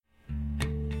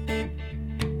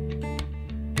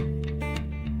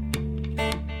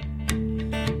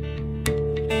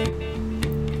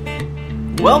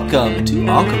Welcome to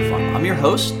OncoPharm. I'm your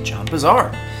host, John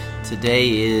Bazar.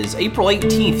 Today is April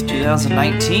 18th,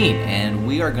 2019, and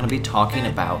we are going to be talking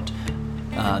about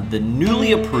the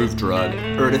newly approved drug,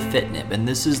 erdafitinib. And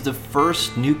this is the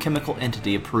first new chemical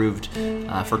entity approved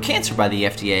for cancer by the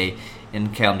FDA in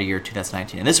calendar year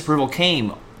 2019. And this approval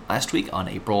came last week on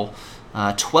April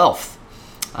 12th.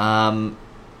 And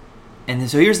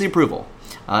so here's the approval.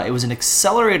 It was an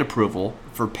accelerated approval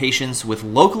for patients with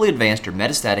locally advanced or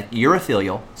metastatic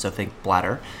urothelial, so think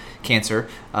bladder, cancer,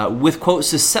 with, quote,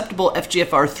 susceptible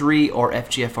FGFR3 or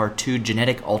FGFR2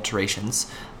 genetic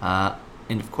alterations,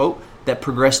 end of quote, that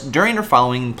progressed during or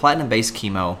following platinum-based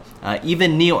chemo,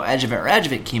 even neoadjuvant or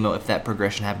adjuvant chemo if that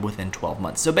progression happened within 12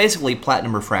 months. So basically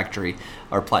platinum refractory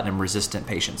or platinum-resistant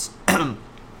patients.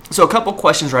 So a couple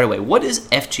questions right away. What is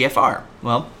FGFR?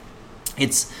 Well,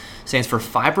 it stands for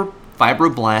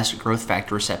fibroblast growth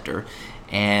factor receptor,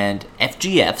 and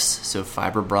FGFs, so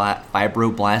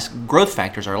fibroblast growth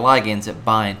factors, are ligands that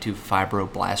bind to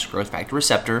fibroblast growth factor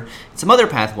receptor and some other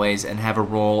pathways and have a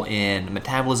role in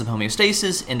metabolism,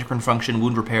 homeostasis, endocrine function,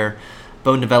 wound repair,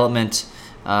 bone development.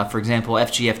 For example,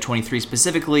 FGF23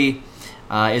 specifically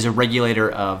is a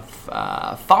regulator of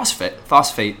phosphate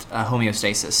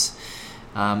homeostasis.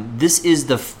 This is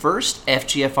the first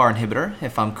FGFR inhibitor,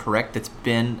 if I'm correct, that's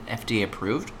been FDA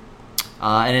approved.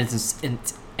 And it's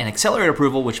an accelerated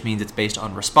approval, which means it's based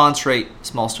on response rate.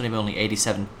 Small study of only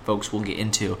 87 folks we'll get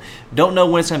into. Don't know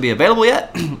when it's going to be available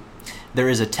yet. There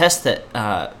is a test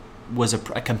that was a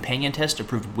companion test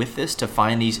approved with this to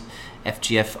find these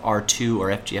FGFR2 or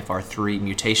FGFR3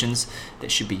 mutations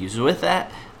that should be used with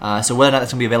that. So whether or not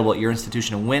that's going to be available at your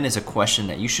institution and when is a question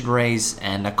that you should raise.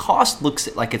 And the cost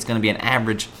looks like it's going to be an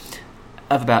average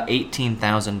of about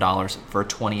 $18,000 for a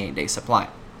 28-day supply.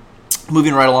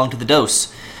 Moving right along to the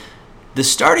dose. The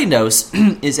starting dose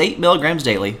is 8 milligrams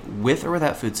daily with or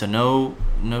without food, so no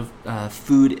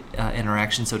food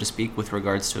interaction, so to speak, with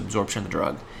regards to absorption of the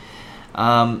drug.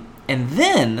 And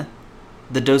then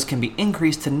the dose can be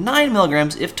increased to 9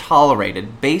 milligrams if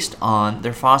tolerated based on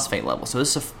their phosphate level. So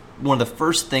this is one of the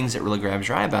first things that really grabs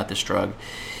your eye about this drug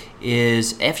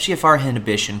is FGFR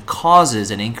inhibition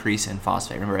causes an increase in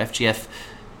phosphate. Remember,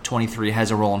 FGF23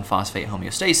 has a role in phosphate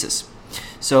homeostasis.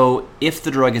 So if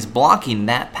the drug is blocking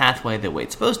that pathway the way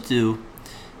it's supposed to,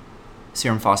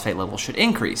 serum phosphate levels should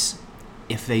increase.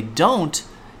 If they don't,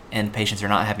 and patients are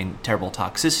not having terrible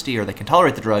toxicity or they can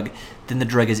tolerate the drug, then the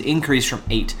drug is increased from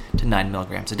 8 to 9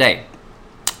 milligrams a day.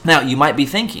 Now, you might be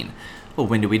thinking, well,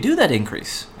 when do we do that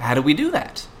increase? How do we do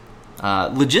that?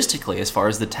 Logistically, as far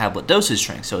as the tablet dosage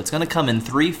strength. So it's going to come in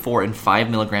 3, 4, and 5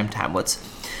 milligram tablets.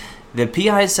 The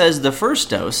PI says the first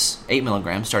dose, 8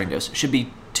 milligrams starting dose, should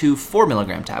be 2 4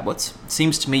 milligram tablets. It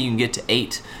seems to me you can get to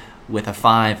 8 with a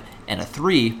 5 and a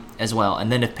 3 as well. And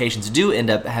then if patients do end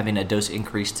up having a dose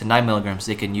increase to 9 milligrams,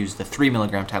 they can use the 3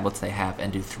 milligram tablets they have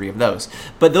and do 3 of those.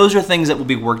 But those are things that will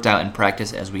be worked out in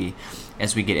practice as we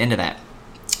get into that.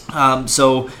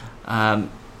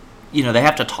 They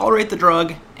have to tolerate the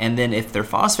drug, and then if their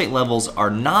phosphate levels are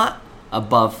not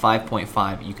above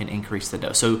 5.5, you can increase the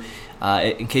dose. So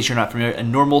in case you're not familiar, a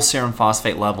normal serum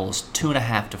phosphate level is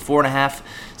 2.5 to 4.5.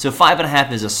 So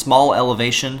 5.5 is a small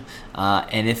elevation,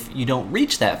 and if you don't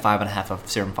reach that 5.5 of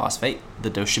serum phosphate, the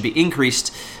dose should be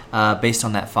increased based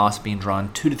on that phos being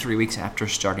drawn 2 to 3 weeks after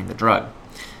starting the drug.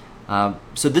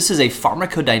 So this is a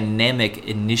pharmacodynamic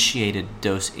initiated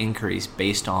dose increase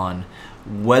based on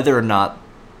whether or not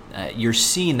you're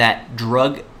seeing that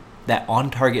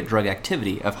on-target drug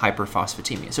activity of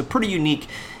hyperphosphatemia. So pretty unique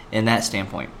in that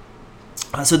standpoint.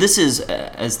 So this is,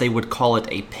 as they would call it,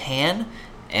 a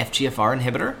pan-FGFR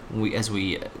inhibitor. As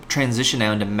we transition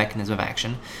now into mechanism of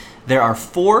action, there are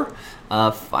 4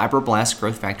 fibroblast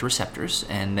growth factor receptors,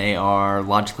 and they are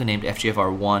logically named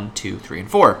FGFR 1, 2, 3,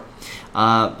 and 4.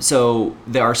 So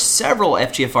there are several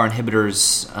FGFR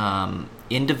inhibitors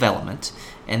in development,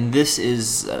 and this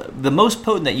is the most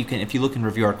potent that you can, if you look in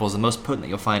review articles, the most potent that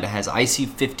you'll find. It has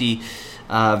IC50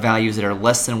 values that are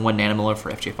less than 1 nanomolar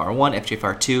for FGFR1,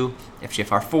 FGFR2,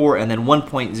 FGFR4, and then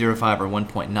 1.05 or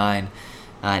 1.9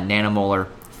 nanomolar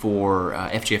for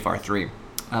FGFR3.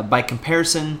 By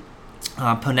comparison,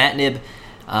 ponatinib,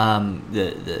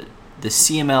 the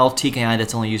CML TKI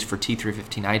that's only used for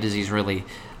T315 eye disease really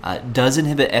does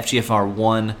inhibit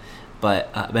FGFR1, but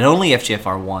only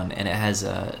FGFR1, and it has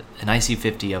an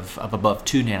IC50 of above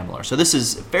 2 nanomolar. So this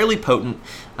is fairly potent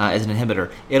as an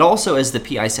inhibitor. It also, as the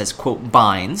PI says, quote,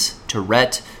 binds to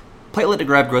RET,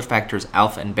 platelet-derived growth factors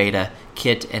alpha and beta,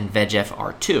 KIT, and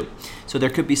VEGFR2. So there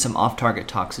could be some off-target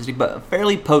toxicity, but a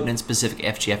fairly potent and specific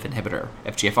FGFR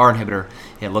inhibitor,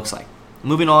 it looks like.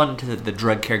 Moving on to the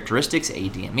drug characteristics,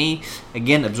 ADME.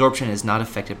 Again, absorption is not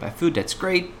affected by food. That's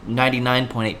great.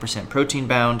 99.8% protein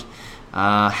bound.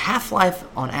 Half-life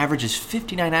on average is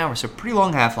 59 hours, so pretty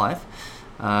long half-life,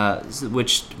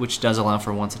 which does allow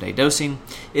for once-a-day dosing.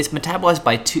 It's metabolized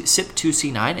by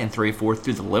CYP2C9 and 3A4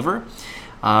 through the liver.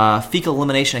 Fecal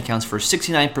elimination accounts for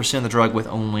 69% of the drug, with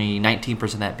only 19%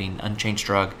 of that being unchanged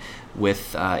drug,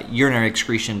 with urinary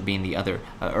excretion being the other,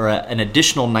 an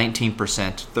additional 19%,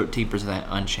 13% of that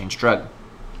unchanged drug.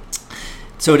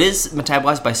 So it is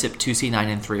metabolized by CYP2C9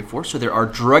 and 3A4, so there are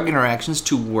drug interactions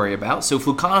to worry about. So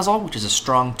fluconazole, which is a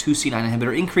strong 2C9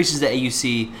 inhibitor, increases the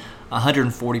AUC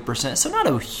 140%, so not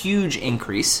a huge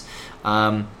increase.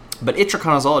 But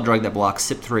itraconazole, a drug that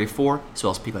blocks CYP3A4, as well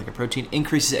as P-glycoprotein,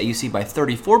 increases AUC by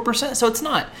 34%, so it's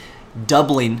not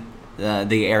doubling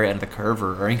the area under the curve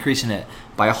or increasing it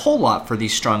by a whole lot for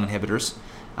these strong inhibitors.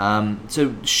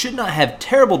 So should not have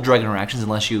terrible drug interactions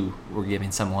unless you were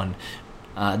giving someone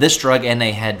this drug and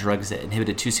they had drugs that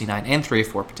inhibited 2C9 and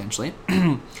 3A4 potentially.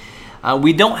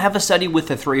 We don't have a study with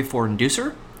the 3A4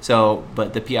 inducer,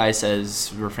 but the PI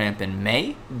says rifampin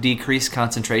may decrease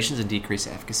concentrations and decrease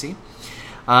efficacy.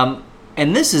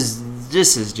 And this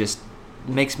is just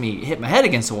makes me hit my head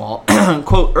against the wall.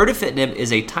 Quote, erdafitinib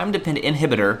is a time-dependent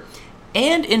inhibitor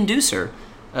and inducer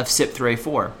of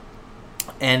CYP3A4.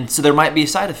 And so there might be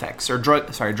side effects or drug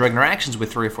interactions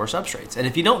with 3A4 substrates. And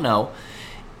if you don't know,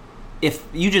 if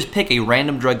you just pick a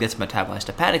random drug that's metabolized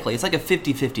hepatically, it's like a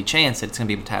 50-50 chance that it's going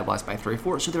to be metabolized by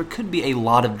 3A4. So there could be a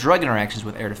lot of drug interactions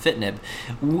with erdafitinib,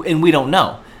 and we don't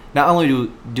know. Not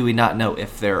only do we not know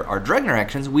if there are drug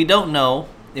interactions, we don't know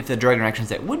if the drug interactions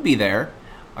that would be there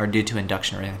are due to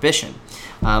induction or inhibition.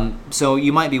 So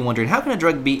you might be wondering, how can a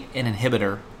drug be an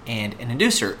inhibitor and an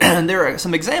inducer? There are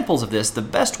some examples of this. The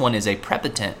best one is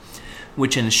aprepitant,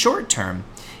 which in the short term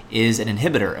is an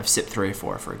inhibitor of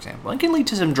CYP3A4, for example, and can lead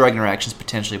to some drug interactions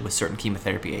potentially with certain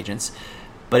chemotherapy agents.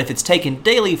 But if it's taken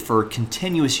daily for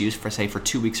continuous use, for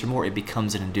 2 weeks or more, it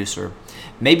becomes an inducer.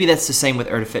 Maybe that's the same with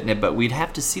erdafitinib, but we'd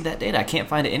have to see that data. I can't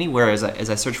find it anywhere as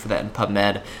I search for that in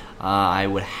PubMed. I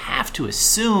would have to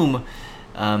assume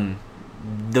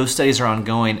those studies are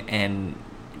ongoing and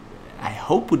I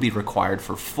hope would be required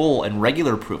for full and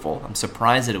regular approval. I'm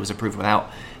surprised that it was approved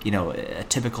without, a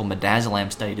typical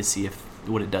midazolam study to see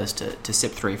what it does to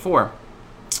CYP3A4.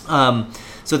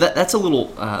 So that's a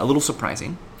little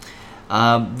surprising.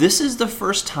 This is the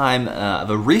first time of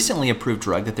a recently approved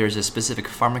drug that there's a specific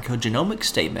pharmacogenomic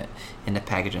statement in the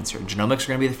package insert. Genomics are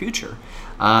going to be the future.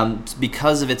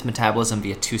 Because of its metabolism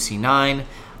via 2C9,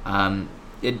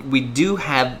 we do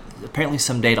have apparently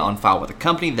some data on file with the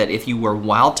company that if you were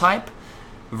wild type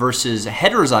versus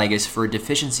heterozygous for a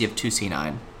deficiency of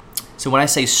 2C9, so when I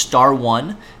say star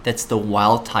 1, that's the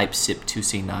wild type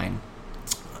CYP2C9.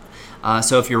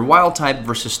 So if you're wild type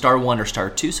versus star 1 or star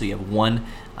 2, so you have one,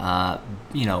 not,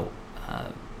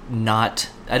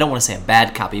 I don't want to say a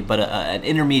bad copy, but an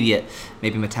intermediate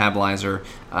maybe metabolizer,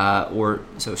 or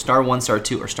so star 1, star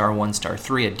 2, or star 1, star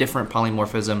 3, a different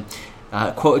polymorphism.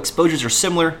 Quote, exposures are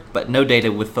similar, but no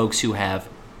data with folks who have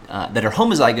that are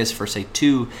homozygous for, say,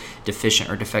 2 deficient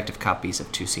or defective copies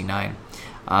of 2C9.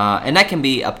 And that can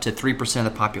be up to 3% of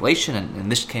the population,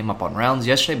 and this came up on rounds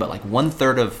yesterday, but like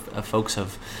 1/3 of folks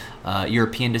of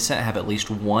European descent have at least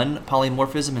one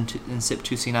polymorphism in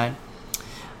CYP2C9.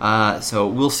 So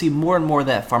we'll see more and more of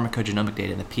that pharmacogenomic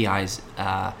data in the PIs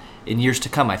in years to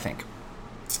come, I think.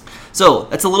 So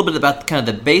that's a little bit about kind of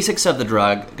the basics of the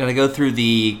drug. Going to go through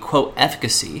the, quote,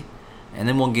 efficacy, and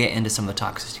then we'll get into some of the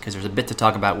toxicity, because there's a bit to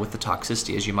talk about with the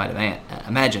toxicity, as you might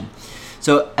imagine.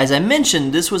 So as I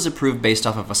mentioned, this was approved based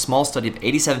off of a small study of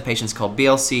 87 patients called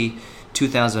BLC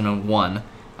 2001.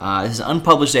 This is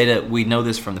unpublished data. We know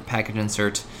this from the package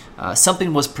insert.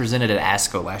 Something was presented at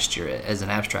ASCO last year as an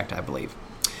abstract, I believe.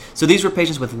 So these were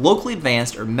patients with locally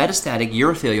advanced or metastatic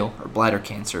urothelial or bladder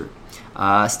cancer,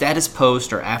 status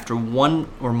post or after 1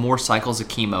 or more cycles of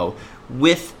chemo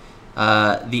with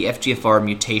the FGFR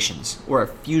mutations or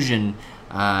fusion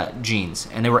genes.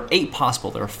 And there were 8 possible.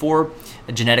 There were 4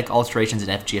 genetic alterations in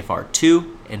FGFR2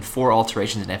 and 4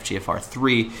 alterations in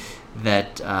FGFR3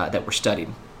 that were studied.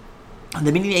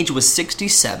 The median age was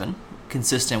 67,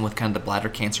 consistent with kind of the bladder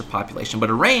cancer population, but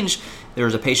a range, there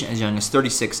was a patient as young as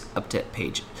 36 up to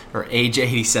age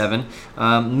 87.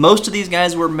 Most of these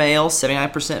guys were male,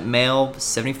 79% male,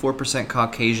 74%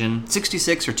 Caucasian,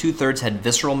 66 or 2/3 had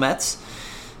visceral mets,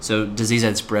 so disease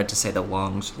had spread to, say, the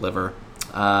lungs, liver.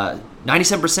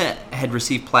 97% had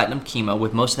received platinum chemo,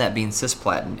 with most of that being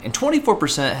cisplatin, and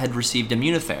 24% had received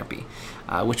immunotherapy,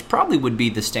 which probably would be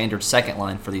the standard second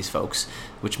line for these folks,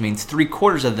 which means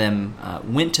 3/4 of them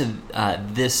went to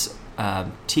this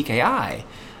TKI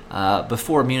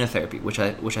before immunotherapy, which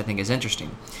I think is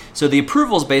interesting. So the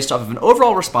approval is based off of an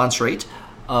overall response rate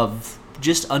of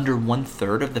just under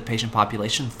 1/3 of the patient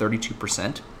population,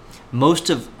 32%. Most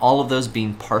of all of those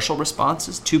being partial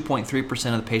responses.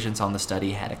 2.3% of the patients on the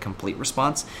study had a complete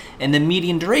response, and the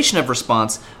median duration of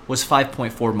response was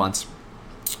 5.4 months,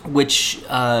 which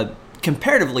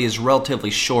comparatively is relatively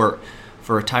short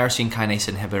for a tyrosine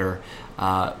kinase inhibitor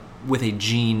with a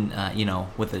gene,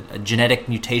 with a genetic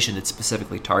mutation that's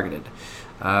specifically targeted.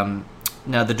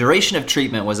 Now, the duration of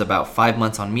treatment was about 5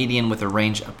 months on median, with a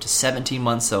range up to 17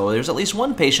 months. So there's at least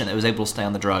one patient that was able to stay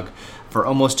on the drug for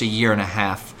almost a year and a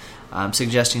half,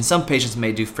 suggesting some patients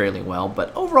may do fairly well.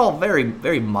 But overall, very,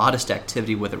 very modest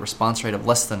activity with a response rate of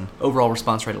overall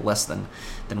response rate of less than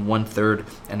 1/3.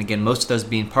 And again, most of those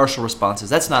being partial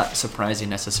responses. That's not surprising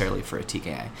necessarily for a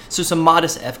TKI. So some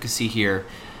modest efficacy here.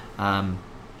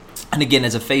 And again,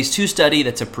 as a phase 2 study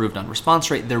that's approved on response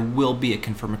rate, there will be a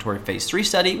confirmatory phase 3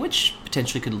 study, which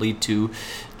potentially could lead to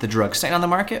the drug staying on the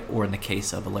market, or in the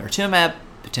case of olaratumab,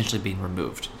 potentially being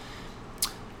removed.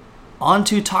 On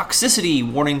to toxicity,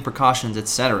 warning precautions,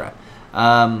 etc.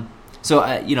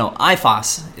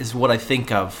 IFOS is what I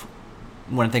think of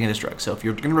when I think of this drug. So if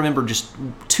you're going to remember just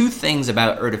two things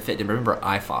about erdafitinib, remember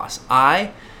IFOS.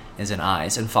 I as in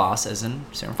eyes, and phos as in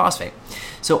serum phosphate.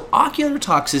 So ocular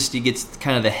toxicity gets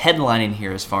kind of the headlining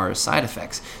here as far as side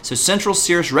effects. So central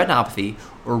serous retinopathy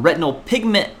or retinal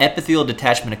pigment epithelial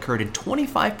detachment occurred in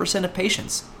 25% of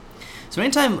patients. So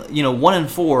anytime 1 in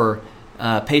 4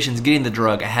 patients getting the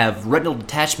drug have retinal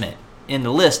detachment in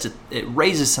the list, it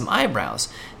raises some eyebrows.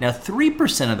 Now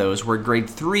 3% of those were grade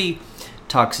 3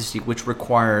 toxicity, which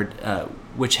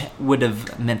would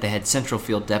have meant they had central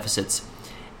field deficits.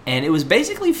 And it was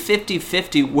basically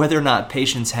 50-50 whether or not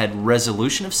patients had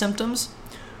resolution of symptoms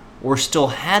or still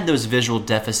had those visual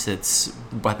deficits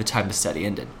by the time the study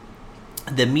ended.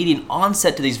 The median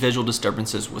onset to these visual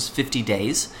disturbances was 50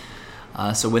 days,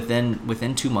 so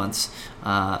within 2 months.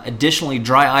 Additionally,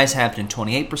 dry eyes happened in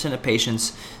 28% of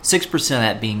patients, 6% of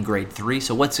that being grade 3.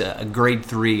 So what's a grade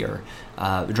 3 or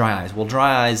dry eyes? Well,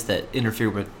 dry eyes that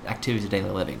interfere with activities of daily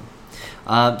living.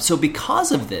 So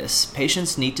because of this,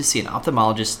 patients need to see an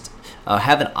ophthalmologist,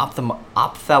 have an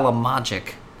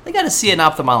ophthalmologic. They got to see an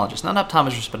ophthalmologist, not an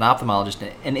optometrist, but an ophthalmologist,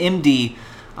 an MD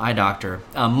eye doctor,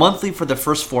 monthly for the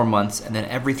first 4 months, and then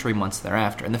every 3 months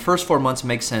thereafter. And the first 4 months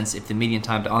makes sense if the median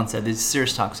time to onset of this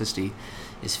serious toxicity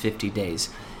is 50 days.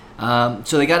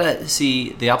 So they got to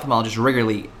see the ophthalmologist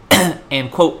regularly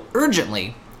and, quote,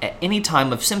 urgently at any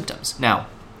time of symptoms. Now,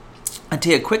 I'll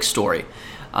tell you a quick story.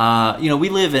 We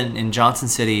live in Johnson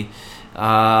City,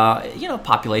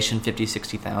 population 50,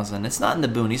 60,000. It's not in the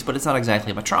boonies, but it's not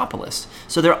exactly a metropolis.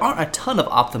 So there aren't a ton of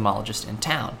ophthalmologists in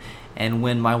town. And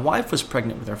when my wife was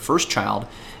pregnant with her first child,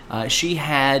 she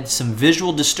had some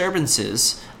visual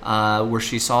disturbances where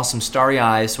she saw some starry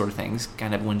eyes sort of things,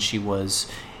 kind of when she was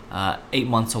 8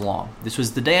 months along. This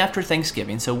was the day after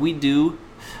Thanksgiving, so we do,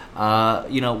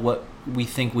 what we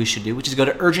think we should do, which is go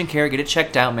to urgent care, get it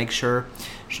checked out, make sure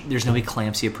there's no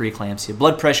eclampsia, preeclampsia.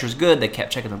 Blood pressure is good. They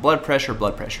kept checking the blood pressure.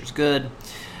 Blood pressure is good.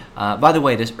 By the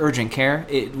way, this urgent care,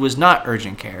 it was not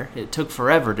urgent care. It took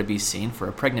forever to be seen for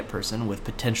a pregnant person with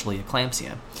potentially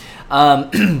eclampsia.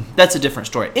 That's a different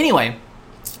story. Anyway,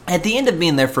 at the end of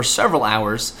being there for several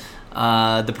hours,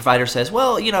 the provider says,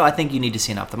 well, I think you need to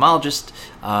see an ophthalmologist.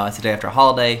 It's the day after a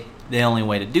holiday. The only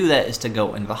way to do that is to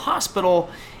go into the hospital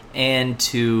and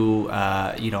to,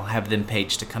 have them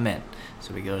paged to come in.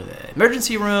 So we go to the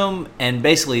emergency room and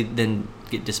basically then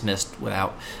get dismissed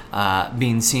without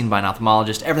being seen by an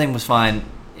ophthalmologist. Everything was fine.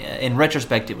 In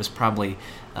retrospect, it was probably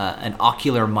an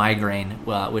ocular migraine,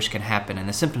 which can happen, and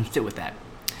the symptoms fit with that.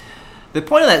 The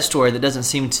point of that story that doesn't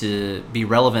seem to be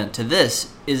relevant to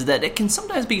this is that it can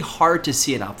sometimes be hard to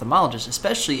see an ophthalmologist,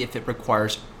 especially if it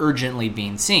requires urgently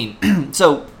being seen.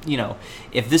 So,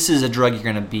 if this is a drug you're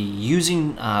going to be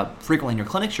using frequently in your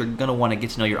clinics, you're going to want to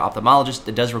get to know your ophthalmologist.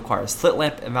 It does require a slit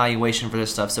lamp evaluation for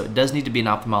this stuff, so it does need to be an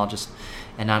ophthalmologist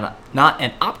and not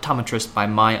an optometrist by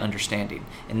my understanding.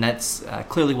 And that's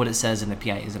clearly what it says in the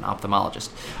PI is an ophthalmologist.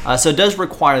 So it does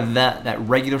require that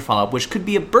regular follow-up, which could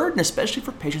be a burden, especially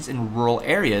for patients in rural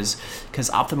areas, because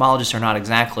ophthalmologists are not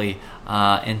exactly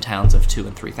in towns of 2,000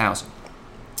 and 3,000.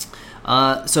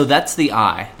 So that's the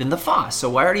eye. Then the phos.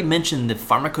 So I already mentioned the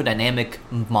pharmacodynamic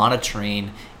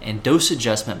monitoring and dose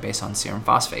adjustment based on serum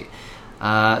phosphate.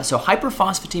 So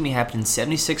hyperphosphatemia happened in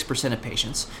 76% of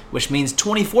patients, which means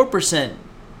 24%,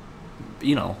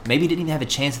 maybe didn't even have a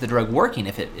chance of the drug working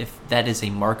if that is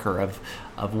a marker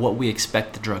of what we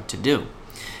expect the drug to do.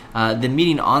 The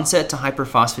median onset to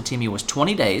hyperphosphatemia was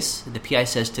 20 days. The PI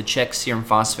says to check serum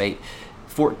phosphate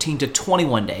 14 to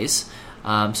 21 days.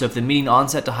 So if the median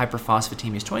onset to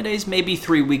hyperphosphatemia is 20 days, maybe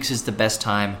 3 weeks is the best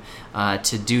time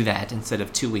to do that instead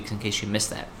of 2 weeks in case you missed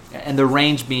that. And the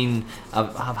range being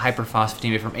of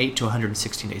hyperphosphatemia from 8 to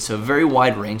 116 days. So a very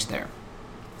wide range there.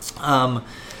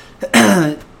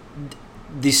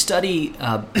 The study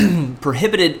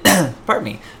prohibited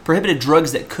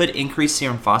drugs that could increase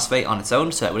serum phosphate on its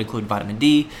own, so that would include vitamin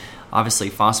D, obviously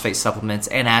phosphate supplements,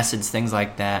 acids, things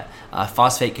like that,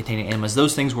 phosphate-containing enemas.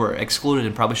 Those things were excluded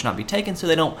and probably should not be taken so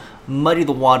they don't muddy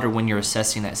the water when you're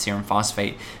assessing that serum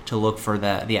phosphate to look for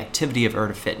the activity of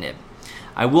erdafitinib.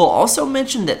 I will also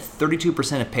mention that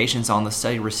 32% of patients on the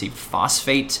study received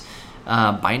phosphate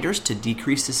binders to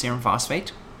decrease the serum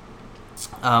phosphate.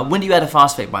 When do you add a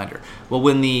phosphate binder? Well,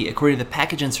 according to the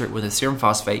package insert, when the serum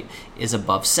phosphate is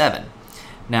above 7.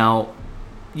 Now,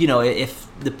 if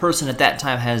the person at that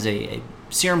time has a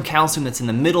serum calcium that's in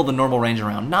the middle of the normal range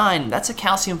around 9, that's a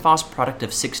calcium phos product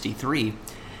of 63.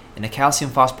 And a calcium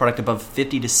phos product above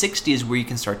 50 to 60 is where you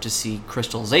can start to see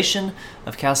crystallization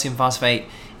of calcium phosphate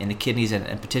in the kidneys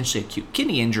and potentially acute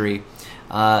kidney injury.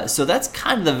 So that's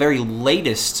kind of the very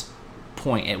latest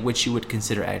point at which you would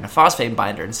consider adding a phosphate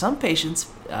binder. In some patients,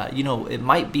 it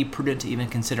might be prudent to even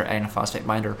consider adding a phosphate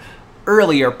binder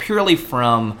earlier, purely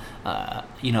from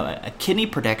a kidney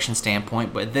protection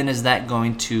standpoint. But then is that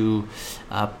going to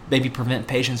maybe prevent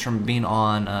patients from being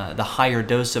on the higher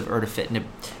dose of erdafitinib,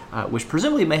 which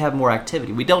presumably may have more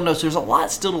activity? We don't know, so there's a lot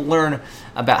still to learn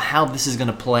about how this is going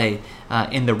to play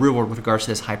in the real world with regards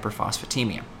to this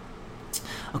hyperphosphatemia.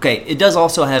 Okay, it does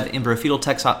also have embryo-fetal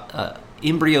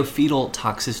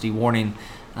toxicity warning,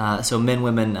 so men,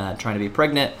 women trying to be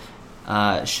pregnant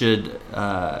should,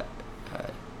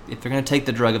 if they're going to take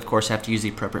the drug, of course, have to use the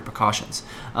appropriate precautions.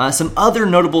 Some other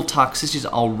notable toxicities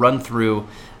I'll run through.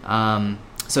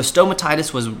 So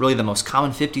stomatitis was really the most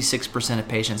common, 56% of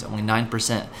patients, only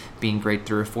 9% being grade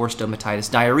 3 or 4 stomatitis.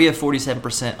 Diarrhea,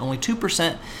 47%, only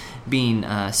 2% being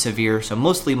severe, so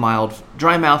mostly mild.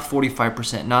 Dry mouth,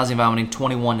 45%. Nausea and vomiting,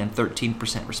 21% and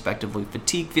 13% respectively.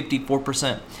 Fatigue,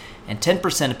 54%. And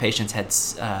 10% of patients had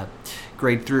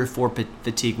grade 3 or 4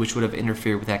 fatigue, which would have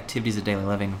interfered with activities of daily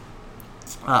living.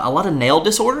 A lot of nail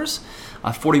disorders,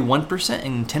 41%,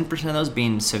 and 10% of those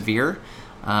being severe.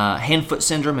 Hand-foot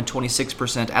syndrome in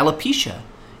 26%, alopecia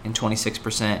in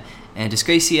 26%, and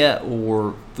dysphagia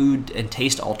or food and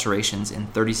taste alterations in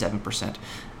 37%.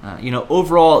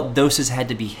 Overall doses had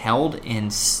to be held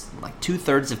in like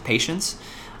 2/3 of patients,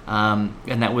 and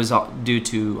that was due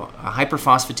to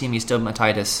hyperphosphatemia,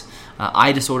 stomatitis,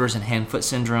 eye disorders, and hand-foot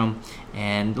syndrome.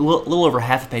 And a little over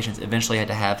half of patients eventually had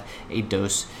to have a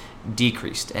dose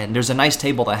decreased. And there's a nice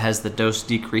table that has the dose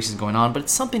decreases going on, but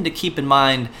it's something to keep in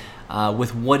mind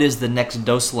with what is the next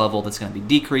dose level that's going to be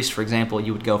decreased. For example,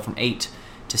 you would go from 8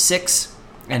 to 6.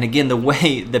 And again, the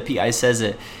way the PI says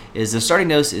it is the starting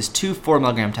dose is 2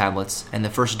 4-milligram tablets, and the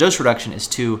first dose reduction is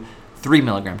 2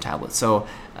 3-milligram tablets. So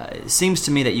it seems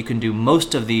to me that you can do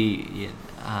most of the,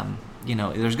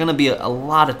 there's going to be a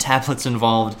lot of tablets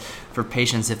involved for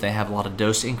patients if they have a lot of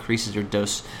dose increases or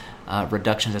dose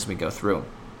reductions as we go through.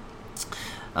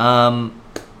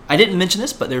 I didn't mention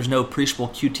this, but there's no appreciable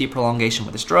QT prolongation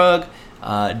with this drug.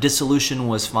 Dissolution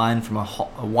was fine from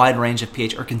a wide range of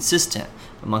pH, or consistent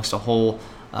amongst a whole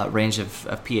range of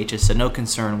pHs, so no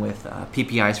concern with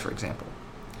PPIs, for example.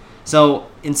 So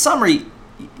in summary,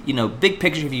 big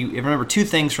picture, if you remember 2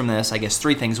 things from this, I guess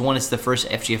 3 things. 1, it's the first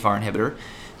FGFR inhibitor.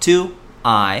 2,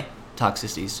 eye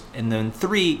toxicities. And then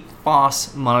 3,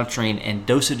 phos monitoring and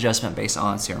dose adjustment based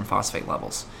on serum phosphate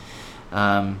levels.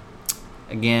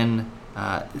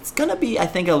 It's going to be, I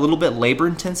think, a little bit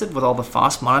labor-intensive with all the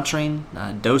phos monitoring,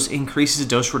 dose increases,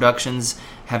 dose reductions,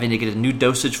 having to get a new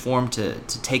dosage form to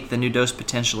take the new dose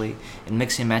potentially, and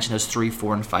mixing and matching those 3,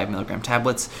 4, and 5-milligram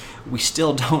tablets. We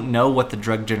still don't know what the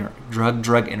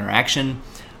drug-drug interaction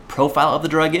profile of the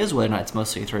drug is, whether or not it's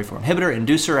mostly a 3/4 inhibitor,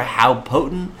 inducer, how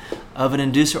potent of an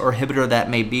inducer or inhibitor that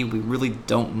may be. We really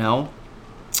don't know.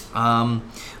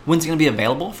 When's it going to be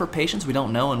available for patients? We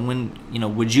don't know. And when,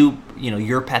 would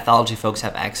your pathology folks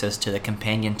have access to the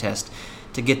companion test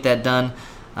to get that done?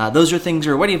 Those are things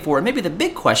we're waiting for. And maybe the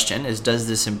big question is, does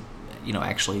this,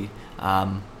 actually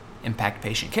impact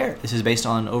patient care? This is based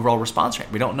on overall response rate.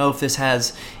 We don't know if this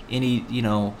has any,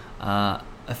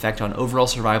 effect on overall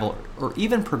survival or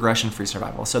even progression-free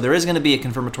survival. So there is going to be a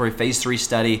confirmatory phase 3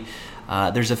 study.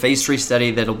 There's a phase 3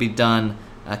 study that'll be done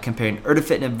comparing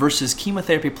erdafitinib versus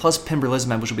chemotherapy plus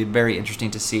pembrolizumab, which will be very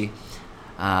interesting to see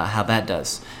how that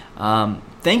does.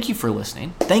 Thank you for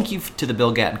listening. Thank you to the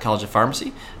Bill Gatton College of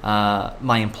Pharmacy,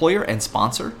 my employer and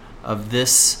sponsor of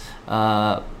this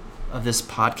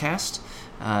podcast.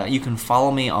 You can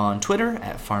follow me on Twitter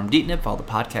at FarmDeetnip, follow the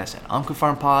podcast at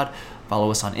OncoFarmPod,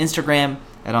 follow us on Instagram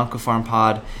at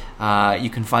OncoFarmPod. You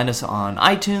can find us on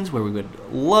iTunes, where we would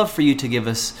love for you to give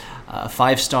us a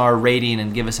 5-star rating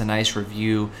and give us a nice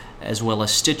review, as well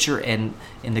as Stitcher and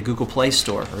in the Google Play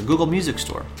Store or Google Music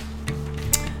Store.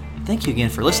 Thank you again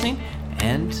for listening,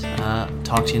 and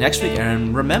talk to you next week.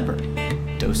 And remember,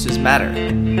 doses matter.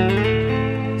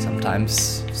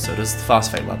 Sometimes so does the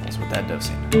phosphate levels with that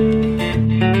dosing.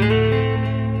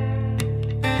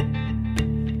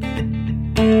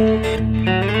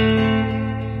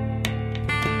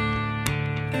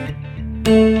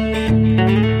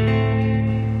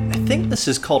 I think this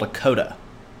is called a coda.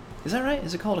 Is that right?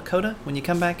 Is it called a coda when you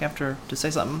come back after to say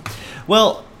something?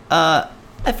 Well, I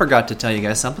forgot to tell you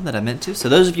guys something that I meant to. So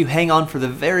those of you hang on for the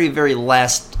very, very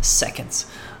last seconds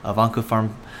of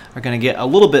OncoFarm are going to get a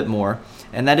little bit more,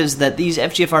 and that is that these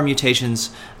FGFR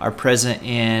mutations are present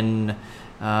in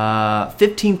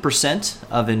 15%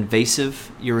 of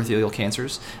invasive urothelial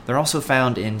cancers. They're also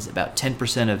found in about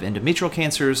 10% of endometrial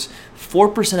cancers,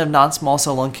 4% of non-small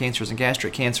cell lung cancers and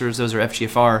gastric cancers. Those are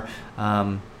FGFR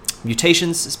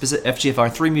mutations,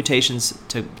 FGFR3 mutations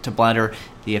to bladder,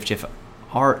 the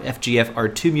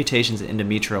FGFR2 mutations in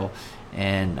endometrial,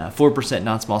 and 4%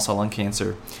 non-small cell lung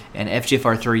cancer, and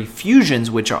FGFR3 fusions,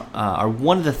 which are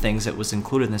one of the things that was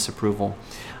included in this approval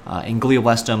in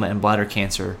glioblastoma and bladder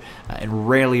cancer, and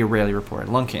rarely reported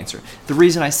lung cancer. The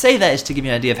reason I say that is to give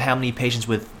you an idea of how many patients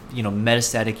with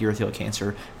metastatic urothelial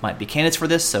cancer might be candidates for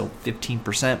this, so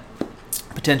 15%.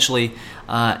 Potentially,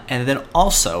 and then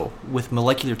also with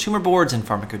molecular tumor boards and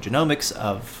pharmacogenomics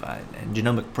of and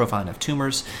genomic profiling of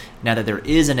tumors, now that there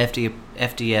is an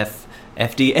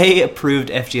FDA-approved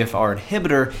FGFR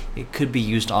inhibitor, it could be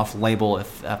used off-label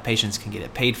if patients can get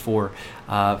it paid for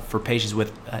patients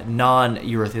with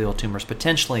non-urothelial tumors,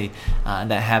 potentially,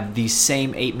 that have these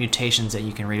same 8 mutations that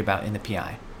you can read about in the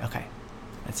PI. Okay,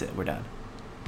 that's it. We're done.